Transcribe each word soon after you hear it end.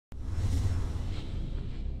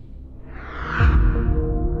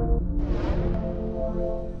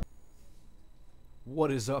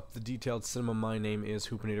What is up, the Detailed Cinema? My name is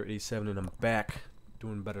hoopinator87 and I'm back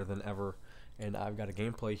doing better than ever, and I've got a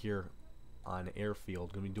gameplay here on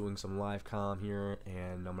Airfield. Gonna be doing some live comm here,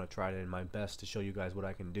 and I'm gonna try to my best to show you guys what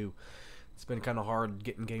I can do. It's been kind of hard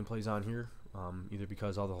getting gameplays on here, either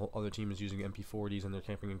because all the whole other team is using MP40s and they're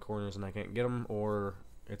camping in corners and I can't get them, or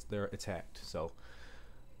it's hacked. So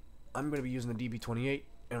I'm gonna be using the DB28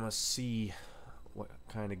 and I'm gonna see what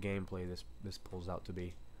kind of gameplay this pulls out to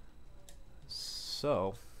be.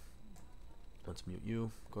 So let's mute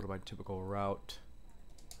you, go to my typical route,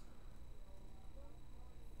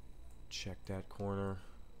 check that corner.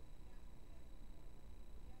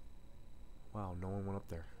 Wow, no one went up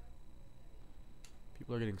there.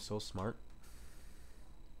 People are getting so smart.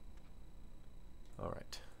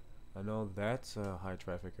 Alright, I know that's a high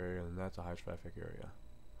traffic area and that's a high traffic area.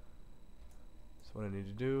 So what I need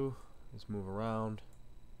to do is move around,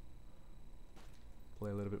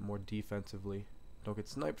 play a little bit more defensively. Don't get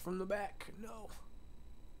sniped from the back. No.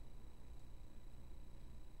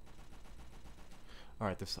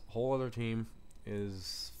 Alright, this whole other team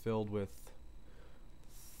is filled with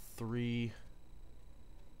three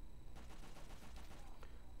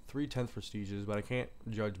 10th prestiges, but I can't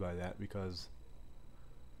judge by that because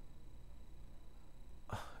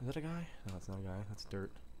is that a guy? No, that's not a guy. That's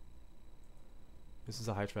dirt. This is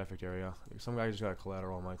a high traffic area. Some guy just got a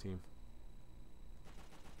collateral on my team.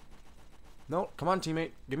 No, come on,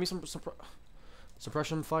 teammate. Give me some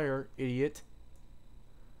suppression fire, idiot.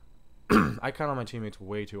 I count on my teammates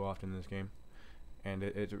way too often in this game, and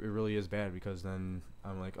it really is bad because then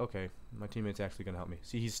I'm like, okay, my teammate's actually gonna help me.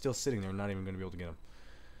 See, he's still sitting there, not even gonna be able to get him.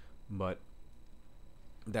 But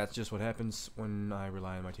that's just what happens when I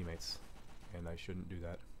rely on my teammates, and I shouldn't do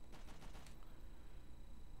that.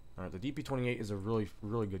 Alright, the DP28 is a really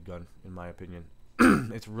good gun in my opinion.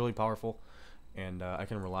 It's really powerful, and I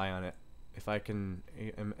can rely on it. If I am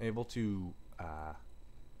able to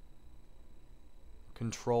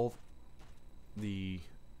control the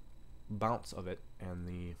bounce of it and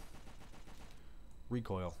the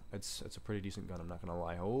recoil, it's a pretty decent gun, I'm not gonna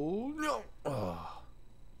lie. Oh no! Ugh.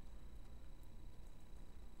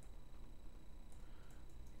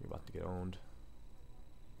 You're about to get owned.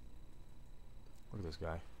 Look at this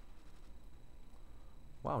guy.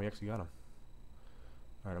 Wow, he actually got him.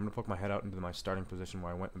 Alright, I'm gonna poke my head out into my starting position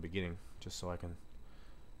where I went in the beginning, just so I can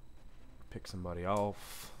pick somebody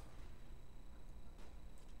off.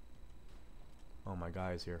 Oh, my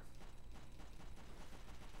guy is here.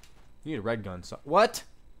 You need a red gun, so what?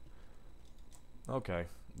 Okay,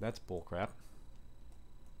 that's bullcrap.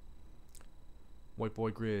 White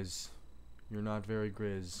boy Grizz, you're not very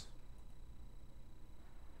Grizz.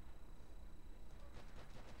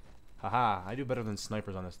 Haha, I do better than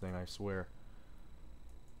snipers on this thing, I swear.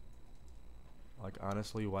 Like,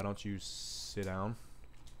 honestly, why don't you sit down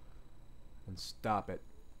and stop it?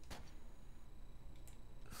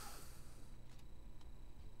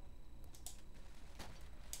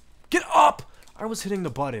 Get up! I was hitting the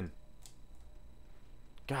button.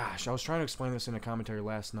 Gosh, I was trying to explain this in a commentary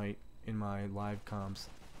last night in my live comms.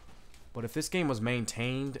 But if this game was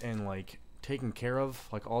maintained and, like, taken care of,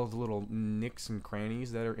 like all of the little nicks and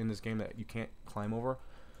crannies that are in this game that you can't climb over,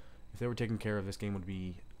 if they were taken care of, this game would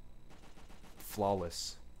be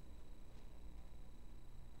flawless.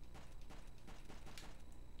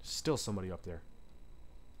 Still somebody up there.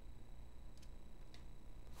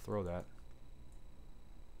 Throw that.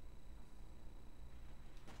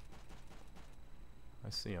 I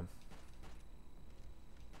see him.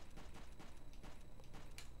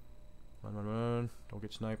 Run, run, run. Don't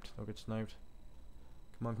get sniped. Don't get sniped.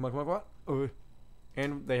 Come on, come on, come on, come on.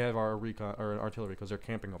 And they have our recon or artillery because they're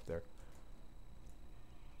camping up there.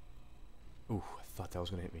 Ooh, I thought that was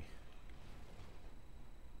gonna hit me.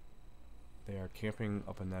 They are camping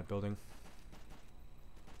up in that building.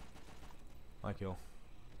 My kill.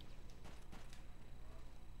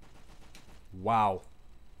 Wow.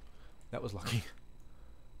 That was lucky.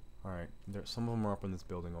 Alright, some of them are up in this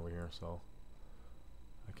building over here, so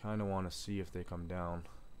I kind of want to see if they come down.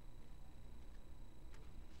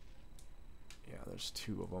 Yeah, there's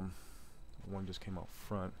two of them. One just came out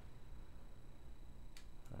front.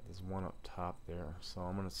 Alright, there's one up top there, so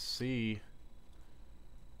I'm going to see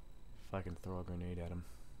if I can throw a grenade at him.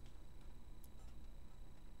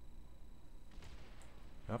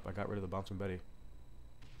 Yep, I got rid of the bouncing Betty.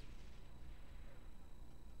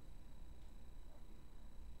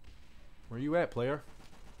 Where you at, player?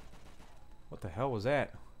 What the hell was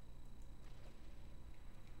that?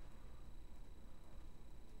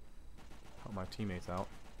 Help my teammates out.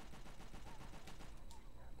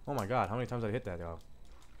 Oh my god, how many times did I hit that dog?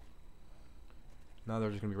 Now they're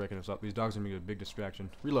just gonna be raking us up. These dogs are gonna be a big distraction.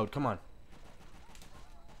 Reload, come on.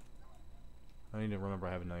 I need to remember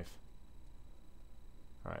I have a knife.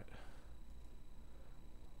 Alright.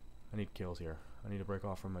 I need kills here. I need to break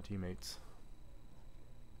off from my teammates.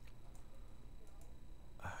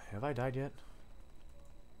 Have I died yet?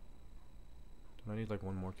 Do I need like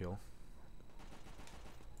one more kill?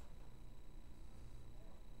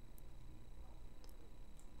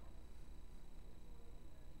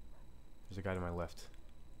 There's a guy to my left.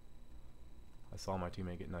 I saw my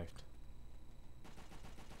teammate get knifed.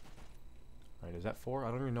 Alright, is that 4?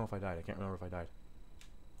 I don't even know if I died. I can't remember if I died.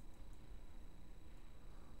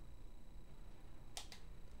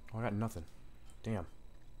 Oh, I got nothing. Damn.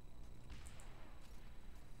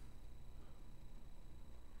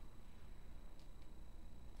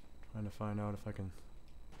 Trying to find out if I can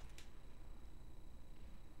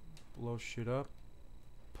blow shit up.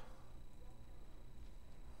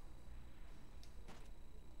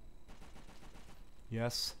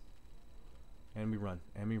 Yes. And we run.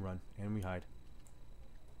 And we run. And we hide.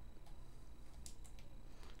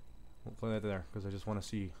 We'll play that there because I just want to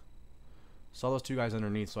see. Saw those two guys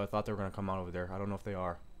underneath, so I thought they were going to come out over there. I don't know if they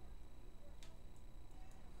are.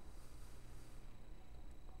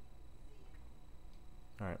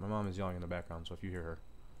 Alright, my mom is yelling in the background, so if you hear her,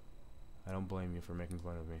 I don't blame you for making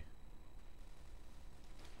fun of me.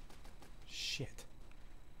 Shit.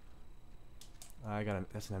 I got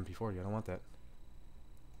that's an MP40. I don't want that.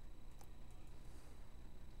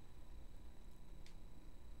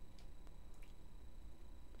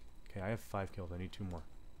 Okay, I have 5 kills. I need 2 more.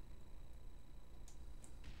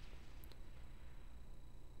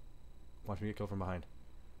 Watch me get killed from behind.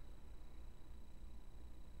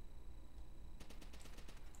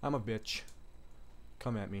 I'm a bitch.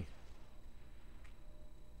 Come at me.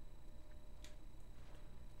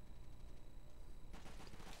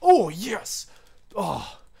 Oh, yes!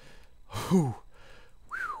 Oh! Whew.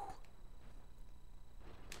 Whew.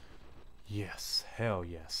 Yes. Hell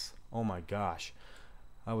yes. Oh my gosh.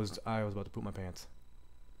 I was about to poop my pants.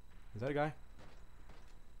 Is that a guy?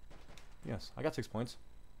 Yes. I got 6 points.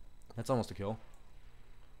 That's almost a kill.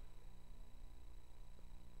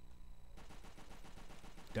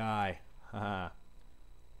 Die. Haha.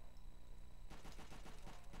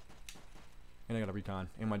 And I got a recon.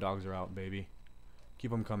 And my dogs are out, baby.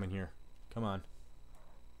 Keep them coming here. Come on.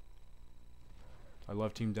 I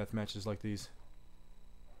love team deathmatches like these.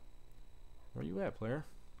 Where you at, player?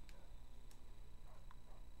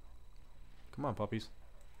 Come on, puppies.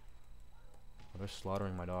 Oh, they're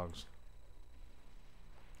slaughtering my dogs.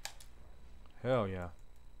 Hell yeah.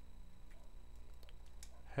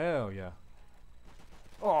 Hell yeah.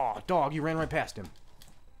 Oh, dog, you ran right past him.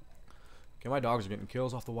 Okay, my dogs are getting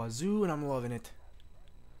kills off the wazoo, and I'm loving it.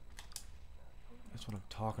 That's what I'm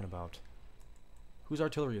talking about. Whose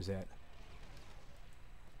artillery is that?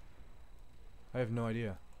 I have no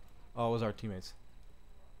idea. Oh, it was our teammates.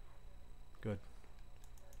 Good.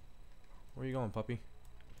 Where are you going, puppy?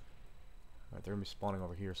 Alright, they're going to be spawning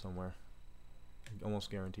over here somewhere. I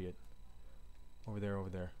almost guarantee it. Over there, over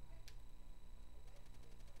there.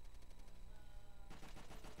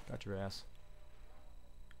 Got your ass.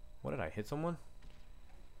 What did I hit someone?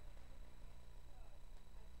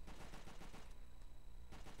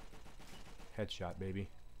 Headshot, baby.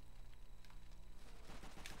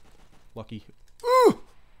 Lucky. Ooh!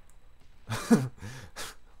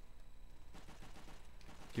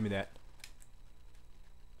 Give me that.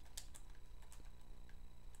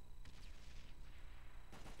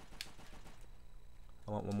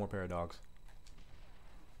 I want one more pair of dogs.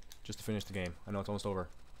 Just to finish the game. I know it's almost over.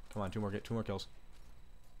 Come on, two more kills.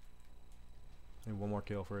 I need one more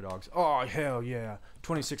kill for the dogs. Oh, hell yeah.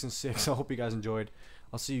 26 and 6. I hope you guys enjoyed.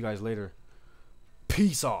 I'll see you guys later.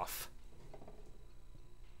 Peace off.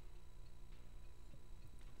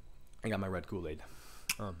 I got my red Kool-Aid.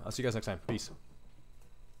 I'll see you guys next time. Peace.